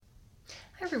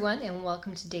Hi, everyone, and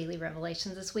welcome to Daily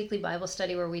Revelations, this weekly Bible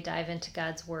study where we dive into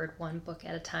God's Word one book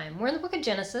at a time. We're in the book of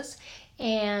Genesis,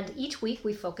 and each week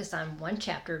we focus on one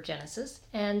chapter of Genesis.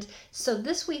 And so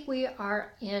this week we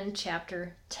are in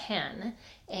chapter 10,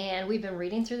 and we've been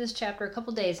reading through this chapter a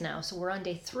couple days now, so we're on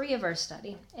day 3 of our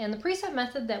study. And the precept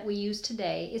method that we use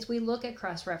today is we look at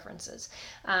cross-references.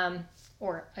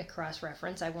 Or a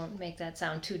cross-reference. I won't make that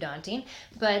sound too daunting,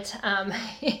 but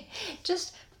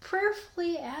just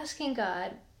prayerfully asking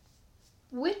God,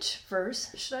 which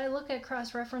verse should I look at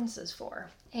cross-references for?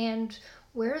 And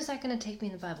where is that going to take me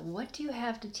in the Bible? What do you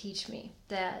have to teach me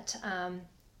that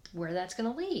where that's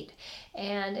going to lead?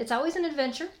 And it's always an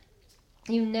adventure.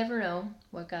 You never know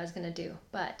what God's going to do.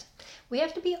 But we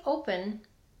have to be open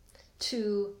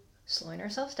to slowing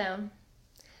ourselves down,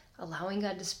 allowing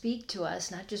God to speak to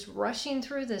us, not just rushing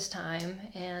through this time.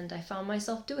 And I found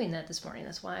myself doing that this morning.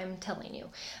 That's why I'm telling you.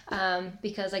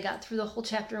 Because I got through the whole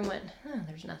chapter and went,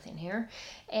 there's nothing here.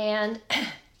 And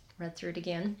read through it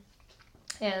again.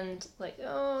 And like,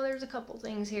 there's a couple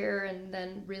things here. And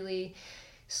then really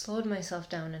slowed myself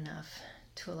down enough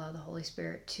to allow the Holy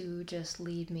Spirit to just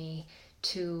lead me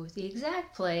to the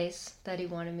exact place that He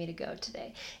wanted me to go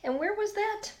today. And where was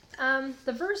that?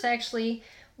 The verse actually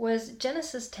was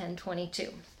Genesis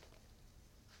 10:22.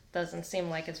 Doesn't seem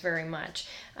like it's very much.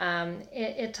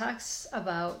 It talks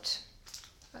about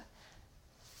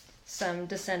some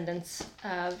descendants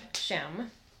of Shem,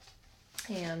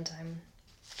 and I'm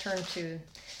turned to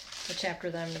the chapter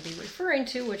that I'm going to be referring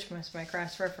to, which is my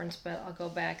cross-reference, but I'll go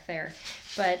back there.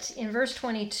 But in verse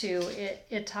 22,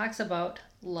 it talks about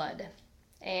Lud,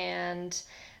 and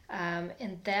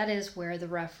that is where the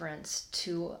reference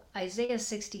to Isaiah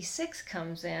 66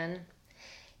 comes in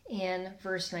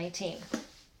verse 19.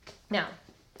 Now,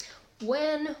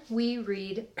 when we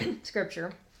read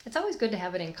scripture, it's always good to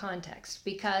have it in context,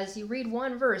 because you read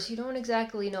one verse, you don't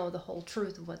exactly know the whole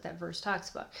truth of what that verse talks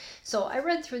about. So I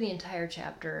read through the entire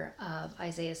chapter of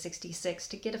Isaiah 66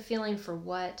 to get a feeling for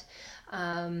what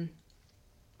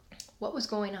was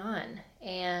going on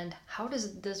and how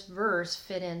does this verse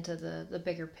fit into the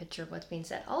bigger picture of what's being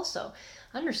said. Also,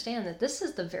 understand that this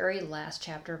is the very last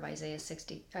chapter of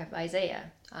Isaiah,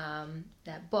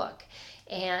 that book,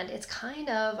 and it's kind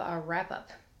of a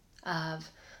wrap-up of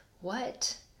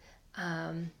what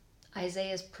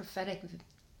Isaiah's prophetic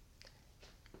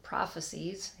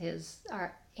prophecies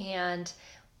and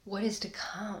what is to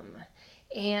come.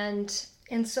 And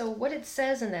so what it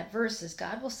says in that verse is,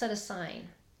 God will set a sign.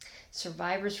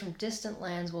 Survivors from distant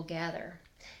lands will gather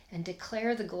and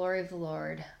declare the glory of the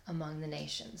Lord among the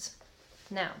nations.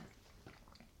 Now,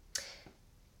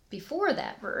 before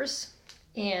that verse,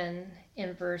 in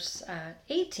verse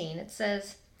 18, it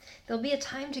says, there'll be a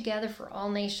time to gather for all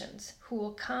nations who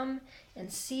will come and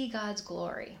see God's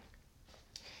glory.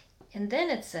 And then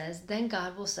it says, then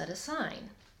God will set a sign.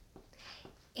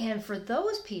 And for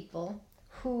those people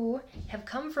who have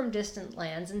come from distant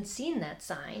lands and seen that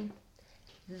sign,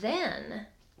 then,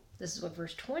 this is what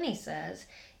verse 20 says,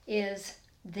 is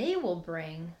they will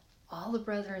bring all the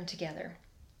brethren together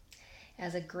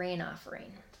as a grain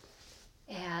offering,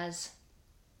 as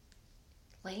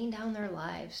laying down their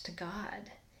lives to God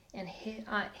and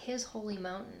His holy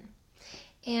mountain.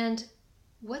 And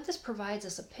what this provides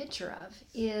us a picture of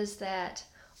is that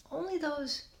only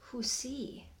those who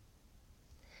see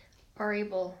are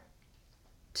able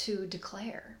to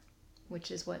declare, which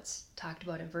is what's talked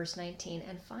about in verse 19.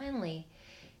 And finally,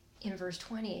 in verse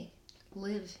 20,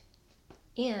 live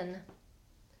in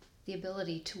the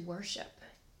ability to worship.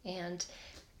 And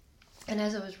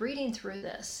as I was reading through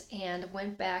this and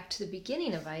went back to the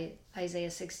beginning of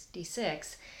Isaiah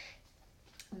 66,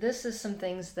 this is some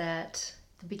things that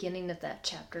the beginning of that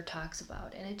chapter talks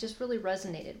about. And it just really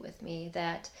resonated with me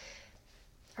that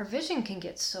our vision can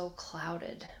get so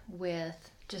clouded with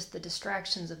just the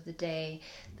distractions of the day,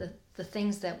 the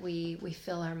things that we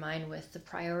fill our mind with, the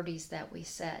priorities that we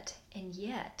set. And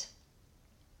yet,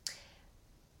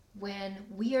 when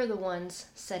we are the ones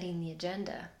setting the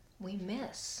agenda, we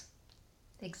miss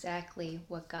exactly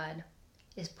what God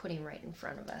is putting right in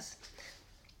front of us.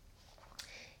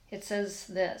 It says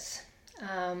this,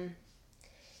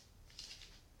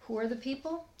 who are the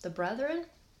people? The brethren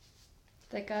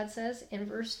that God says. In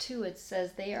verse 2, it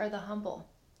says, they are the humble,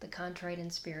 the contrite in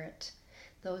spirit,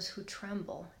 those who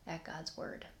tremble at God's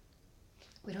word.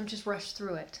 We don't just rush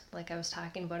through it like I was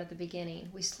talking about at the beginning.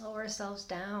 We slow ourselves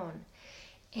down,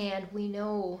 and we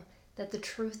know that the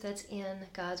truth that's in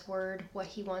God's word, what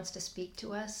He wants to speak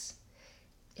to us,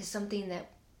 is something that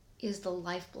is the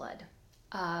lifeblood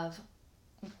of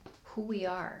who we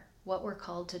are, what we're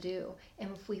called to do. And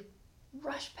if we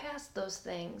rush past those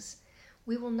things,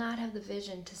 we will not have the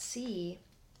vision to see,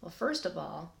 well, first of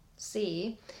all,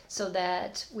 see, so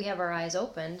that we have our eyes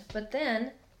opened, but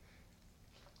then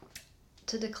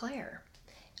to declare.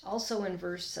 Also in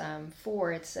verse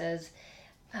 4, it says,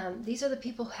 these are the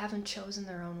people who haven't chosen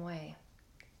their own way.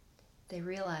 They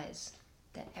realize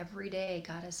that every day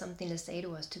God has something to say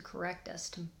to us, to correct us,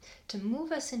 to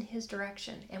move us in his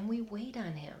direction, and we wait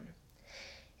on him.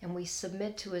 And we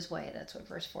submit to his way. That's what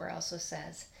verse 4 also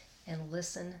says. And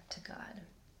listen to God.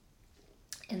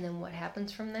 And then what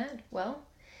happens from that? Well,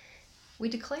 we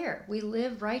declare. We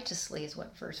live righteously is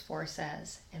what verse 4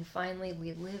 says. And finally,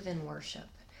 we live in worship,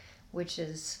 which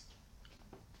is,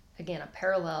 again, a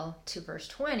parallel to verse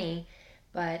 20.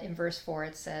 But in verse 4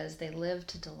 it says, they live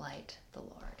to delight the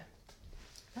Lord.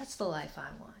 That's the life I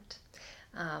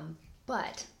want.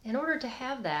 But in order to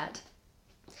have that,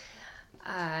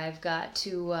 I've got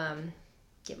to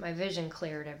get my vision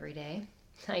cleared every day.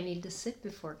 I need to sit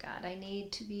before God. I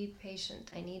need to be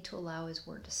patient. I need to allow his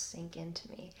word to sink into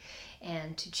me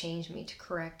and to change me, to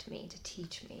correct me, to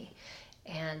teach me.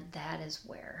 And that is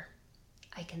where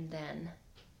I can then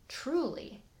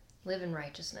truly live in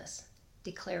righteousness,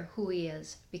 declare who he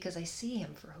is, because I see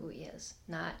him for who he is,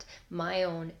 not my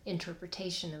own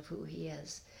interpretation of who he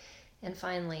is. And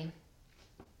finally,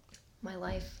 my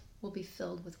life will be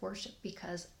filled with worship,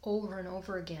 because over and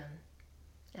over again,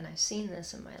 and I've seen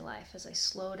this in my life as I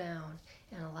slow down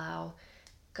and allow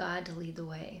God to lead the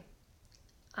way,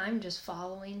 I'm just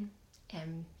following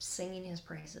and singing his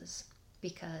praises,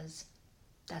 because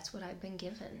that's what I've been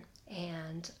given.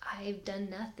 And I've done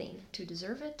nothing to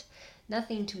deserve it,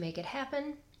 nothing to make it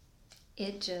happen.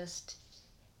 It just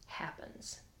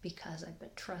happens because I've been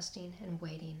trusting and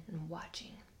waiting and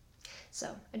watching.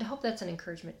 So I hope that's an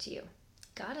encouragement to you.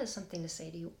 God has something to say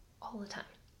to you all the time.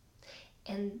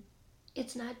 And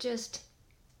it's not just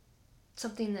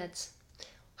something that's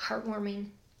heartwarming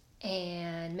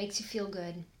and makes you feel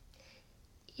good.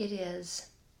 It is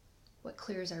what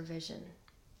clears our vision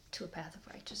to a path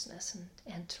of righteousness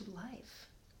and to life,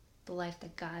 the life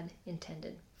that God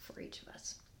intended for each of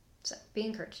us. So be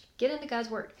encouraged. Get into God's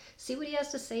word. See what he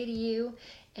has to say to you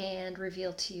and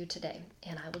reveal to you today.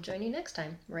 And I will join you next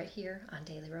time right here on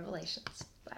Daily Revelations.